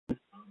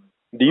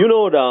Do you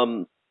know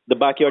the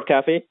backyard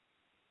cafe?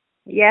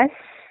 Yes.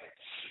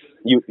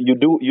 You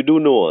do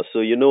know us,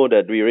 so you know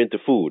that we're into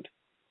food,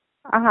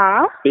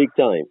 Uh-huh. big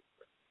time.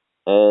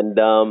 And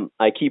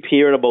I keep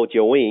hearing about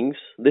your wings.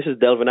 This is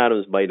Delvin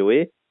Adams, by the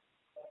way.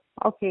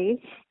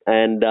 Okay.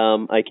 And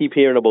I keep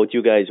hearing about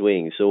you guys'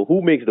 wings. So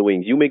who makes the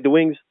wings? You make the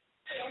wings?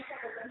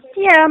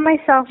 Yeah,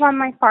 myself and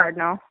my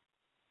partner.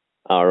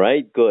 All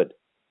right, good.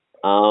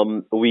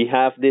 We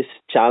have this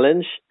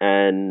challenge,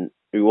 and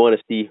we want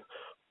to see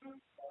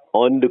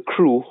on the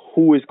crew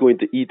who is going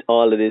to eat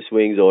all of these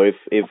wings, or if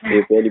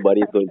anybody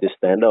is going to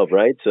stand up,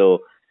 right? So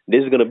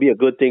this is going to be a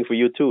good thing for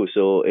you too.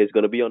 So it's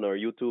going to be on our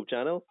YouTube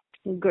channel.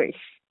 Great.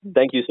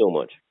 Thank you so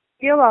much.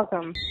 You're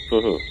welcome.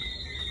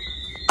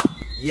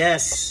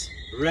 Yes,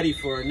 ready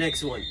for our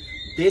next one.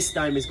 This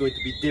time is going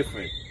to be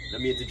different.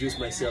 Let me introduce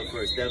myself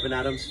first. Delvin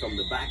Adams from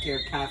the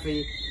Backyard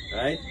Cafe,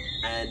 right?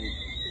 And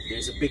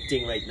there's a big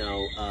thing right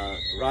now.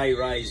 Rai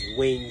Rai's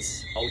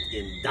wings out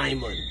in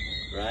Diamond,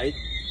 right?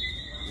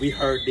 We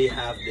heard they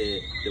have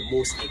the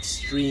most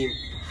extreme,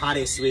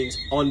 hottest wings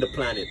on the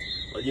planet.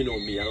 Well, you know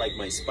me, I like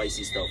my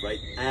spicy stuff,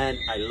 right? And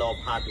I love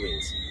hot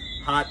wings.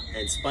 Hot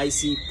and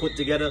spicy put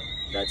together,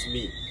 that's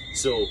me.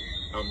 So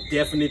I'm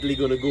definitely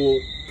gonna go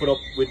put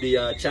up with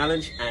the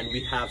challenge, and we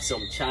have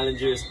some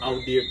challengers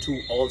out there too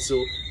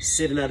also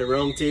sitting at a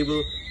round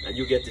table, and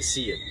you get to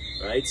see it,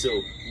 right?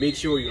 So make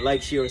sure you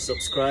like, share, and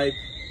subscribe.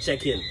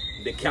 Check in.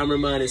 The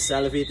cameraman is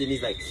salivating,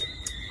 he's like,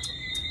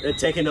 they're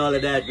taking all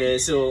of that, man.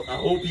 So I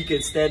hope you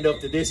can stand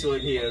up to this one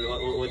here.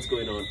 What's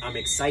going on? I'm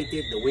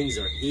excited. The wings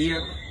are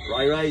here.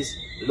 Rise,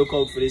 look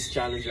out for this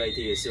challenge right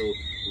here. So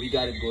we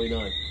got it going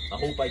on. I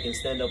hope I can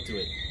stand up to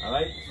it. All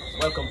right.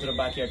 Welcome to the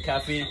Backyard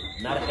Cafe.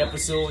 Another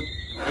episode.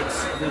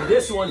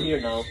 This one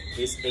here now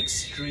is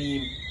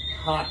extreme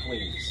hot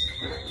wings.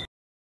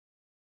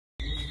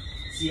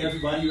 See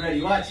everybody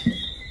ready? Watch.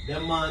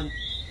 Them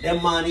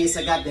man is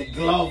I got the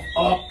glove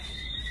up,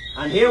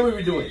 and here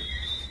we doing.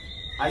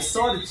 I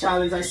saw the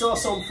challenge. I saw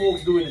some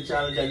folks doing the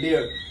challenge, and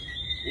they're,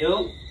 you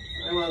know,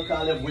 I want to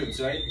call them whips,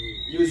 right?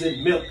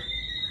 Using milk.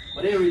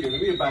 But here we do.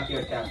 We're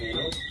Backyard Cafe, you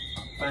know,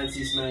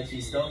 fancy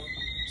smanchy stuff.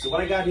 So what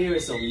I got here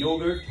is some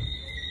yogurt,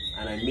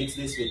 and I mix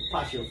this with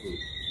passion fruit.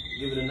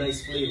 Give it a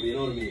nice flavor, you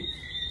know what I mean?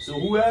 So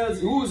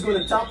who's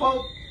going to top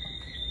out,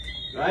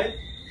 right?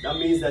 That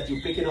means that you're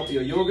picking up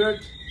your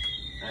yogurt,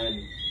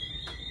 and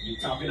you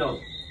top it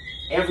out.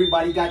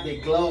 Everybody got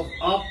their glove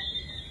up,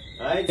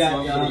 right? So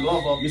I'm going to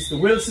glove up. Mr.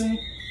 Wilson,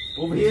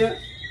 over here.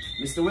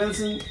 Mr.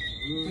 Wilson.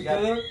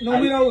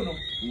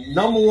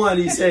 Number one,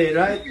 he said,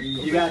 right?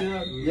 You got,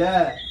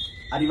 yeah.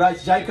 Adiraj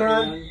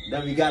Jaikaran.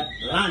 Then we got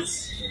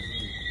Lance.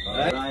 All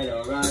right.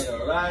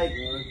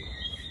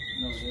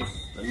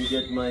 Let me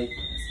get my.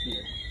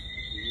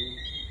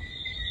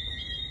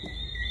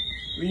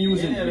 We're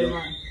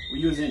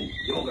using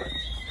yogurt.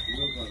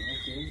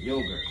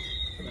 Yogurt.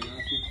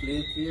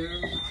 Plate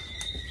here.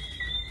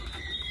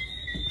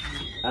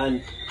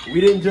 And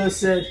we didn't just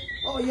say,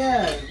 oh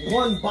yeah,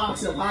 one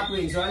box of hot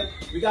wings, right?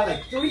 We got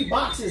like 3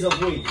 boxes of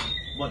wings,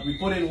 but we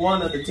put in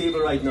one at the table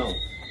right now.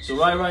 So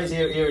Rise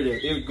here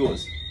it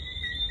goes.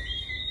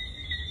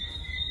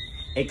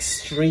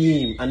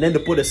 Extreme, and then to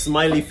put a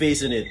smiley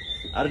face in it.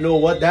 I don't know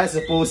what that's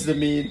supposed to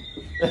mean.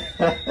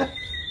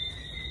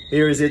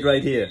 Here is it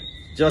right here,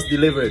 just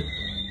delivered.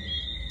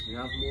 You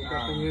have more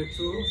pepper here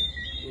too,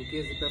 in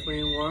case the pepper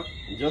ain't work.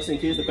 Just in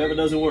case the pepper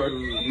doesn't work.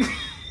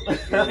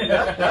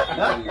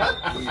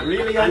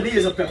 Really, Andy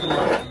is a pepper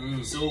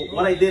man. So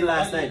what I did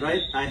last night,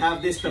 right? I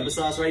have this pepper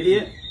sauce right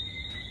here.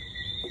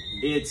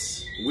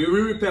 It's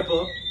Wiriri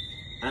pepper,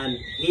 and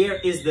here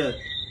is the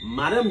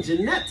Madame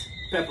Jeanette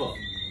pepper.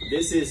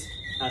 This is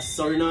a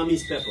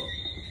Surinamese pepper.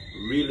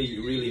 Really,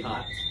 really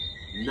hot.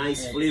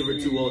 Nice flavor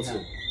too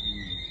also.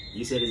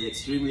 You said it's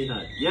extremely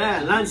hot.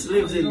 Yeah, Lance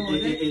lives in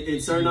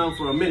Suriname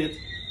for a minute,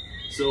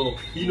 so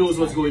he knows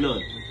what's going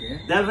on.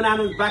 Delvin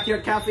Adams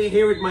Backyard Cafe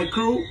here with my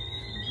crew,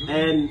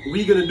 and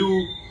we're gonna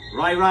do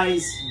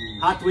Rise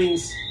Hot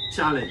Wings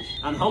Challenge.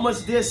 And how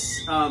much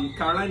this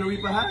Carolina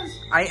Reaper has?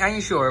 I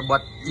ain't sure,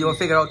 but you'll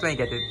figure out when you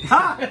get it.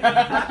 All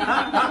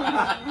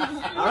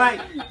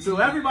right, so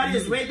everybody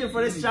is waiting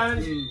for this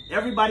challenge.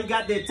 Everybody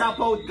got their top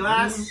out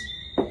glass,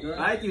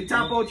 right? You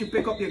top out, you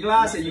pick up your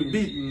glass, and you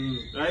beat,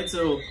 right?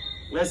 So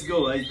let's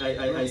go.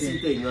 I see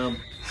things.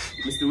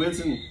 Mr.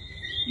 Wilson,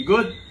 you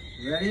good?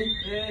 Ready?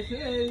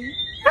 Hey.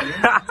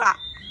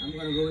 I'm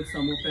gonna go with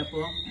some more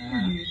pepper.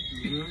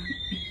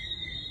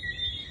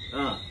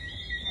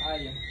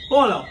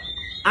 Hold up.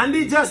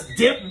 Andy just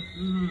dip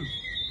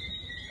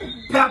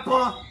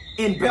pepper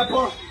in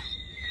pepper.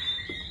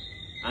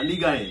 Andy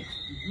guy.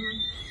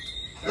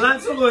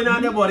 Lance, what's going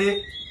on there,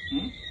 buddy?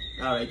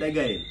 Alright, I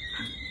got it.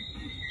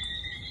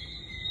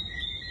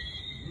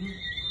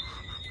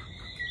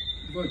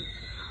 Good.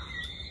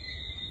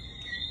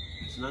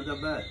 It's not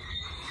that bad.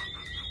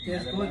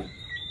 Yes, good.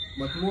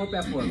 But more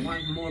pepper,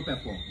 want more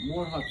pepper,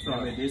 more hot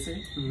sauce.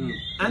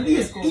 Andy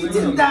is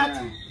eating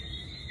that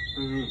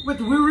with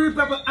Wiriri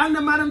pepper and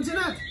the Madame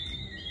Jeanette.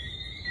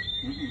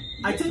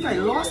 I think I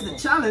lost the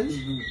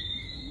challenge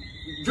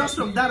Just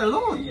from that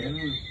alone.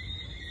 Mm.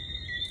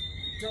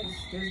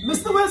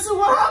 Mr. Wilson,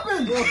 what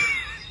happened?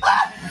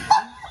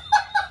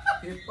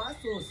 ¿Qué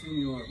pasó,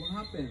 señor? What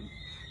happened?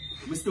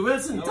 Mr.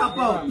 Wilson, tap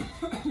out.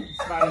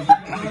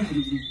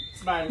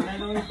 Smile, I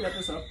don't get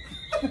this up.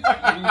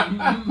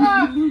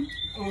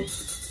 Oh,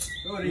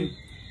 sorry.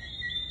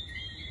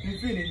 You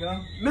finished, huh?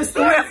 Mr.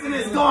 Wilson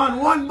is gone.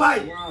 One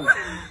bite. Wow.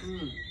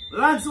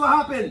 Lance, what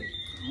happened?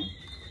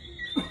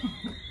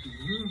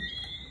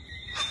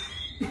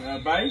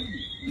 Bye.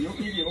 You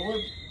eat the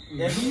whole.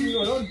 Everything you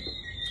alone.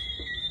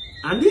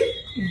 Andy?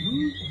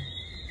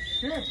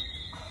 Shit.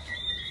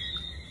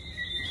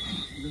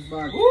 This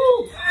bag.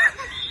 Woo!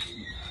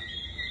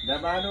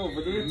 That bad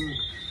over there.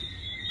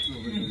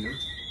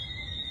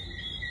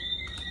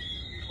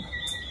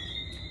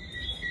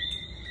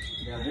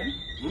 Yeah, then?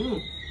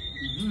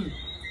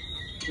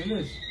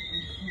 Finish.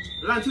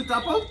 Lance, you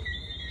tap out?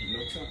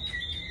 Looks up.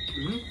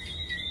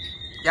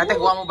 Yeah, take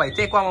one more bite.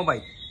 Take one more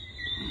bite.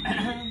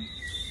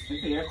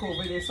 If you echo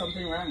over there's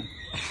something wrong.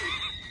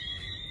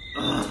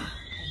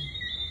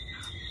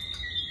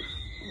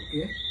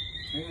 Okay.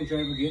 I'm gonna try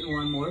again.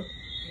 One more.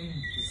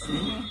 See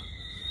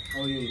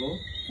how you go.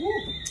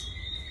 Woo.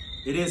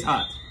 It is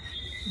hot.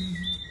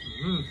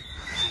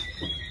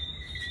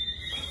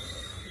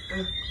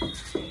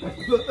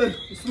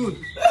 It's good.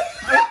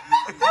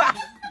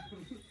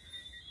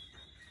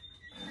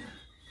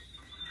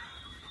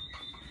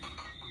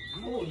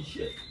 Holy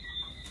shit.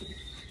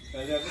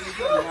 Because everything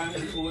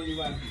is the only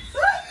one.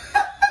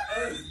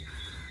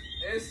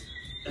 Es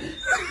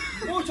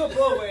mucho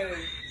pobre.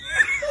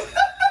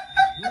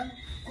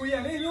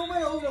 Guyanés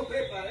número uno,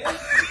 Pepa,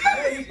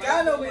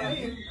 Mexicano,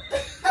 güey.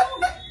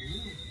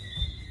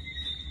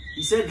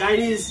 He said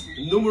Guyanese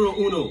numero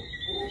uno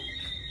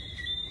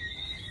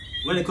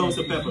when it comes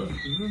to pepper.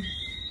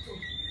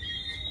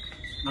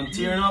 I'm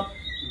tearing up.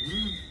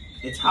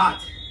 It's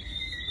hot.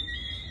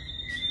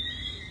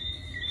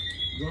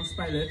 Don't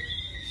spoil it.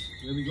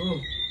 There we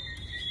go.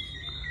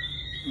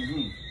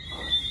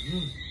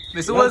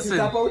 Mr. Wilson.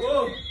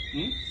 Oh.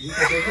 You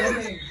can take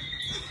everything.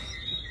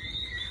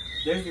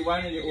 There's the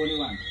one and the only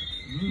one.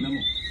 No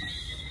more.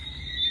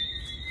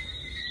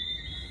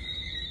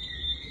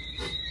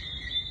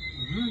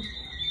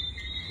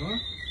 Huh?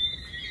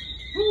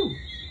 Woo.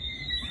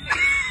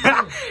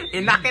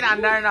 You knock it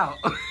under now.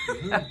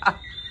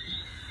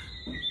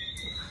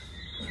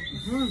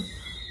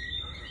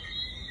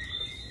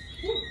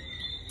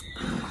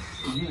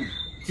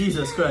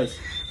 Jesus Christ.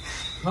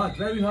 Hot,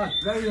 very hot,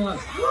 very hot.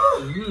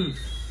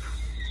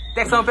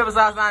 Take some pepper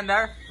sauce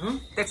under. Huh?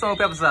 Take some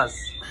pepper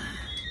sauce.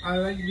 I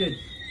already did.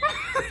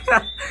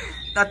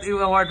 Not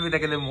even worth with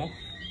the more.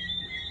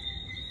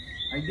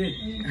 I did.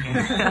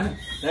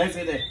 That's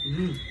it there.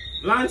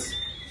 Lance.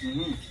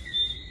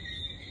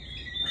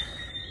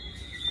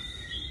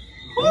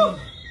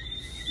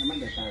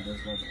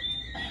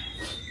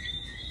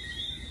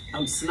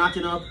 I'm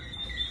snotting up.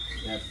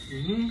 Yes.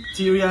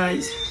 Teary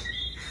eyes.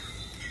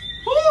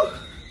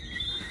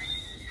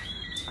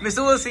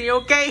 Mr. Wilson, you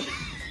okay?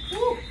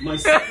 My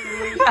second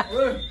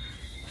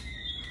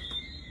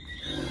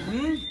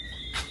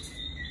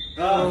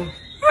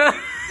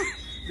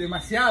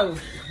Demasiado.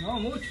 No,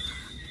 mucho.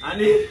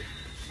 Andy,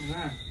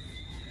 Ah.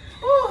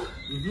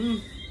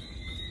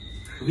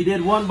 we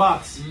did one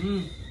box.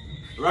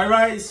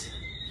 Rice,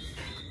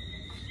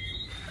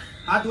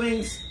 hot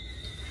wings.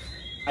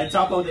 I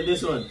top out at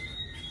this one,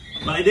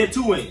 but I did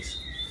 2 wings.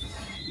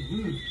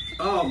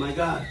 Oh my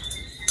god.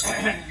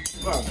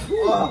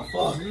 Oh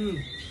fuck.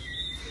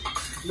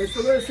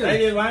 Mr. Wilson. I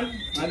did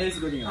one, and it's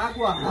good enough.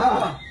 Agua,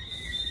 agua.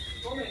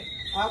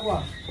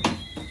 Agua.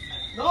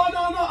 No,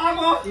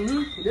 Amo.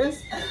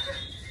 Yes.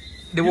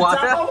 The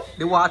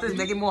water is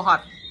making more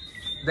hot.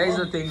 That is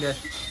the thing that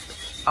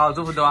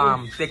also for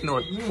the take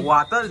note.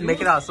 Water is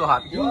making it also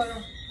hot.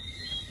 Water.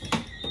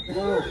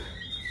 Wow.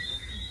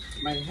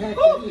 My head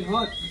is getting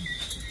hot.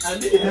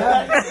 Andy.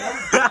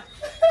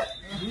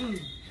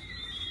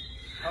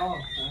 Oh,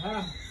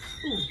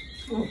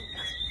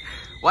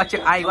 Watch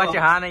your eye, watch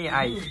your hand and your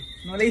eye.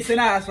 No le hice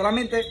nada,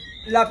 solamente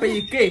la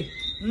pellizqué.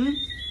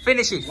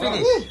 Finish it,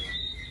 finish.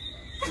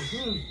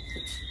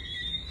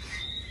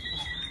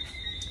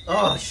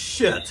 Oh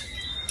shit.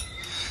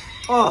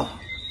 Oh.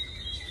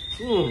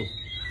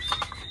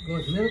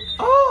 Good milk.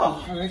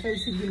 Oh. I reckon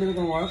you the milk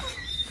gonna work.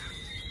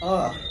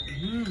 Oh.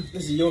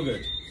 This is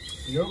yogurt.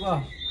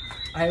 Yoga.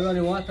 I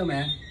really want to,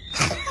 man.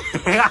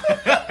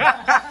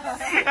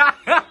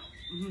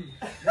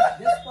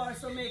 This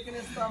parts of making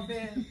this stuff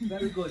here,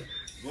 very good.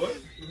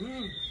 Good.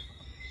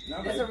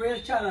 It's a real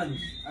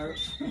challenge.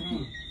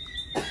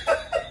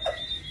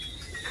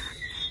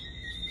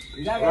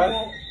 We gotta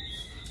get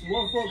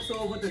more folks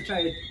over to try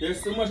it.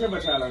 There's too much of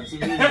a challenge.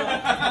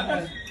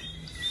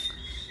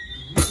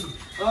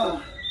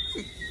 Oh.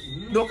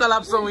 Don't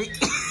collapse so weak.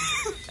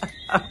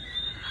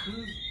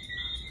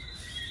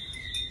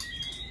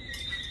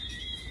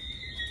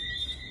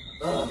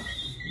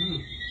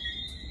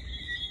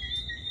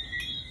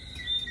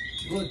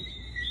 Good.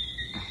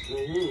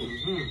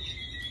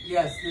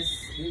 Yes, this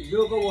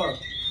yoga work.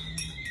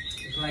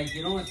 It's like like,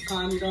 you know, it's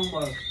calming down,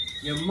 but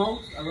your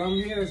mouth around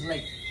here is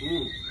like,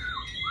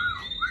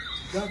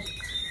 just,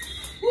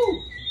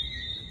 woo.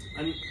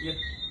 And you,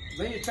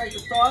 when you try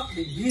to talk,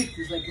 the heat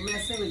is like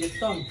messing with your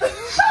tongue.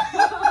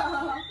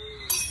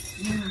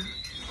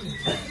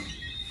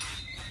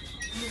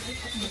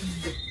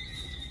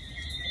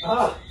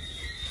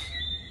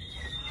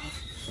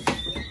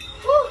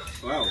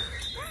 Wow.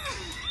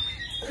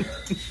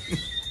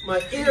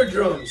 My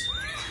eardrums.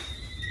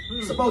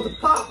 It's about to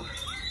pop.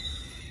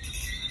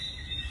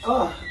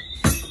 Oh,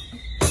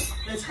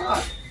 it's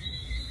hot.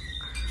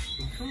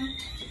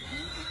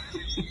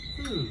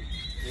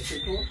 Is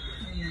it cool?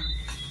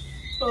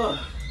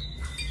 Oh.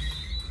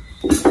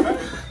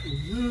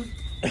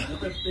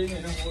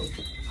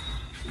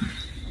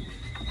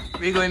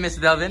 Where you going, Mr.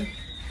 Delvin?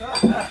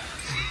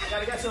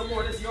 Gotta get some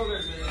more of this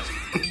yogurt, man.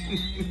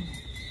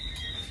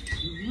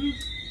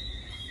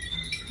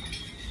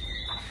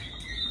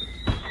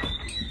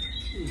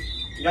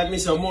 Got me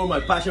some more of my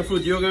passion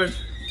fruit yogurt.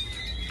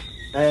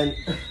 And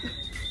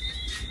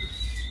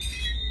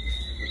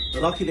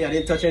luckily I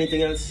didn't touch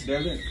anything else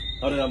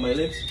other than my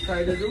lips.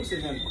 Try the juice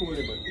and cool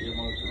it, but you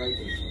want right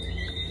in.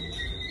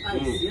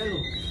 It's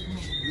yellow.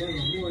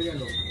 Yellow, more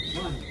yellow.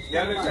 One.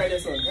 Yeah, let me try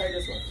this one. Try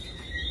this one.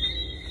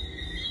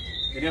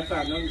 Then you have to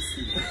know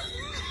see.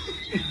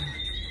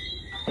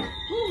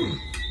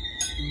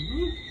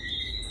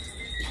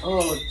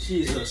 Oh,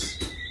 Jesus.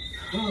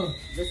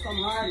 This come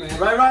hard, man.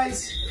 Right,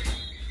 Rice?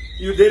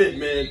 You did it,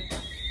 man.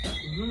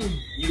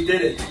 You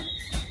did it.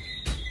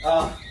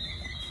 Try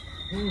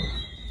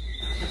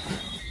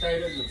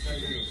the juice. Try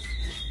the juice.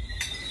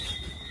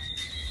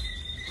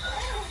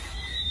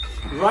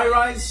 Right,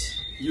 Rice?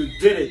 You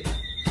did it.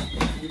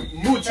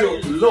 Mucho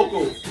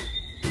loco.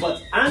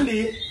 But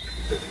Andy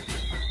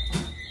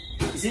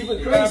is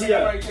even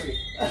crazier.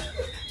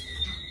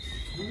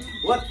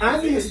 What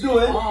Andy is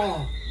doing,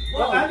 Oh.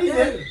 what Andy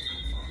did,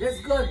 That's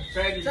good.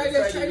 Try Try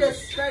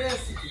this.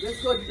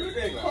 That's good.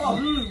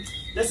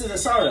 this is a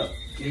sorrow.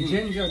 The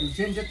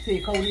ginger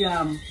take out the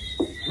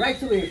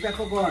right away,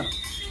 pepper gone.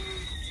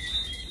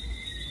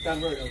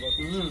 Convert over.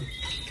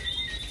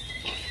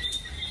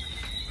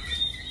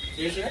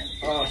 Is it?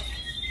 Oh.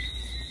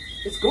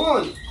 It's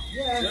gone.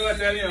 Yeah. No, I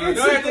tell you. It's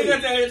No, I think simply- I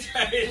tell you.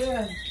 Try it.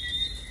 Yeah.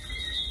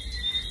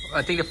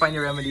 I think they find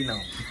your remedy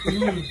now.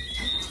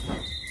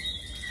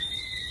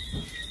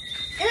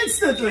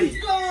 Instantly.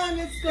 It's gone.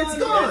 It's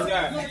gone.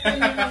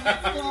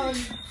 It's gone.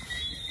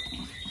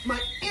 My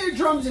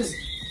eardrums is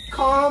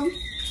calm.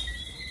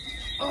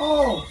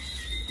 Oh.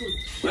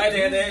 Right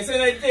there, they say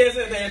they taste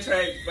it, they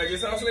try it, but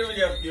it's also with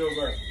your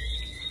yogurt.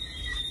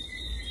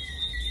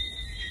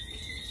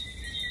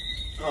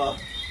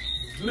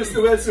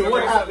 Mr. Wilson,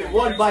 what happened?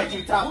 One bite,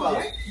 you tap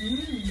out.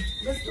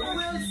 Mr.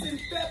 Wilson,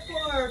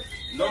 pepper.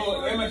 No,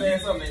 let me tell you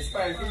something. It's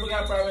fine. People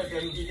got problem with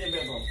them eating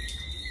pepper.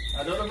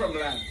 I don't know from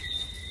land.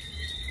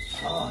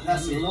 Oh,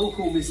 that's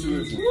local, Mr.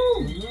 Wilson.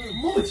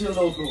 Mucho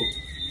local.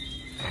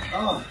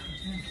 Oh.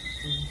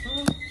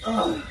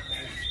 Oh.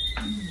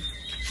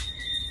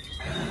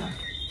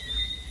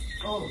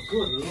 Oh,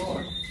 good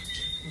Lord.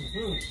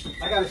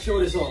 I gotta show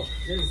this off.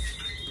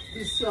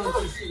 This song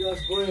is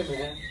just great,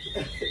 man.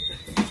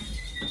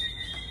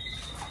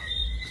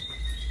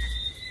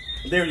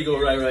 There you go,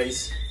 Right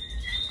Rice.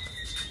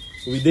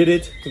 We did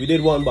it. We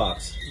did one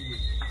box.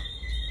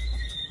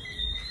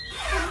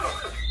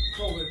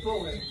 Pull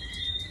it.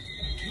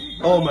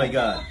 Oh my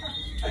God.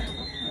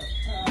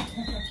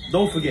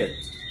 Don't forget.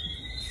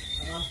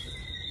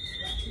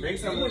 Bring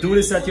some more. Do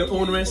this at your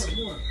own risk.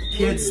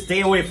 Kids,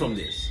 stay away from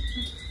this.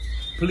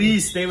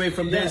 Please stay away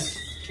from this.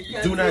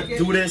 Do not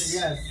do this.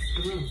 Yes.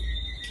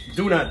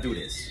 Do not do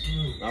this.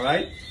 All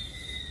right?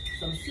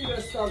 Some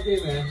serious stuff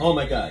there, man. Oh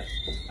my God.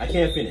 I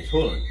can't finish.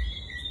 Hold on.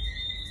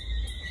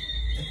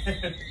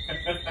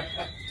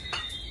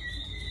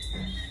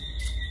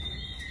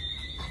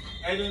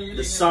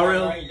 The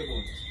sorrel.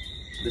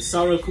 The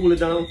sorrel cool it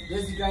down.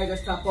 This guy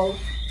just tap out.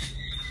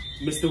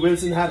 Mr.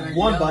 Wilson had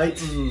one bite,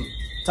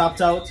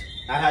 tapped out.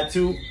 I had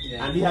two,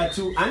 and he had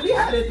two, and we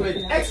had it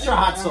with extra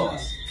hot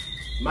sauce.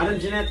 Madam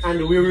Jeanette and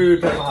the Wee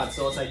Pepper hot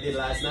sauce I did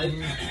last night.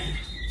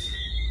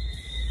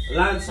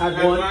 Lance had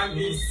one,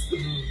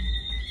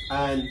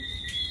 and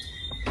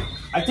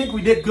I think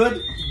we did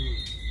good,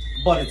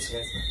 but it's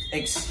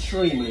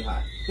extremely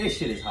hot. This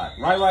shit is hot.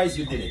 Right,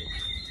 you did it.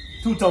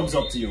 2 thumbs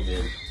up to you,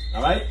 man.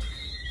 All right,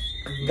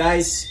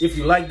 guys. If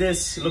you like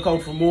this, look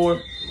out for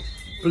more.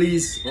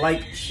 Please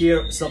like,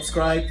 share,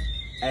 subscribe,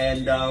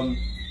 and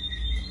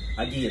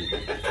again,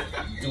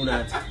 do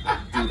not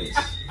do this.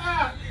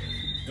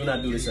 Do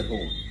not do this at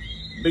home.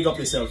 Big up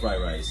yourself,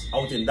 right?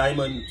 Out in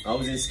Diamond, I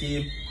was in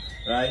Scheme,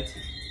 right?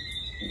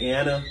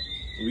 Guyana,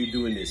 we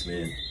doing this,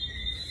 man.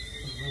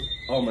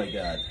 Oh my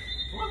God.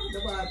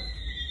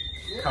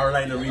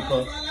 Carolina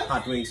Reaper,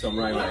 hot wings from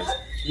Rice.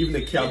 Even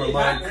the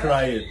cameraman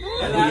crying,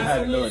 and we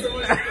had none.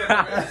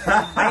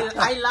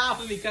 I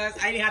laugh because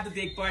I didn't have to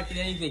take part in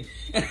anything.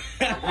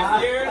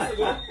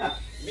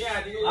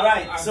 All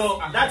right,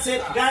 so that's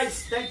it,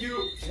 guys. Thank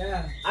you.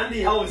 Yeah.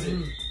 Andy, how was it?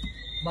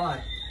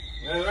 But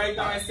Right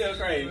now, I'm still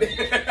crying.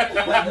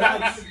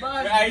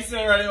 I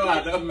still running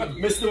water.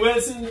 Mr.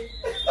 Wilson.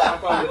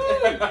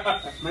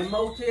 My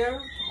mouth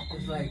here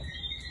is like.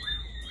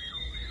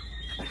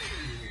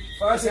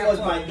 First it was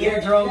my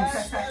eardrums.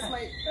 That's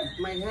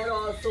my head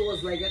also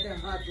was like getting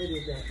hot with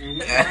it.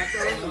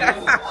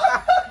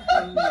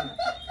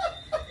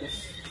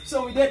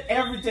 So we did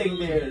everything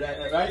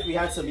there, right? We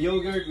had some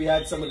yogurt, we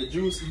had some of the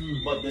juice,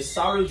 but the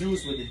sorrel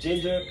juice with the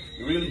ginger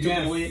really took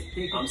it away.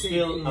 I'm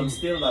still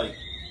like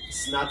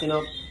snotting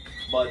up,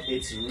 but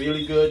it's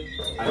really good.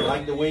 I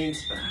like the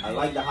wings, I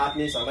like the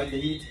hotness, I like the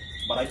heat,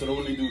 but I could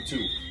only do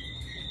 2.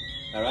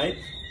 All right,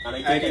 and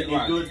I think I did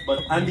good.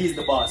 But Andy is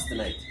the boss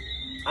tonight.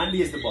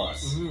 Andy is the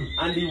boss.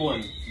 Andy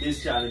won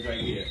this challenge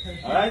right here.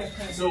 All right.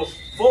 So,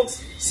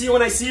 folks, see you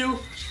when I see you.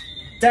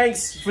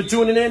 Thanks for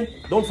tuning in.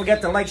 Don't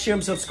forget to like, share,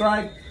 and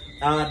subscribe.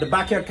 The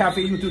Backyard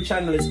Cafe YouTube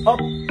channel is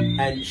up,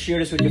 and share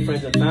this with your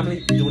friends and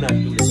family. Do not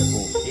do this at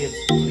home, kids.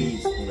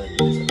 Please.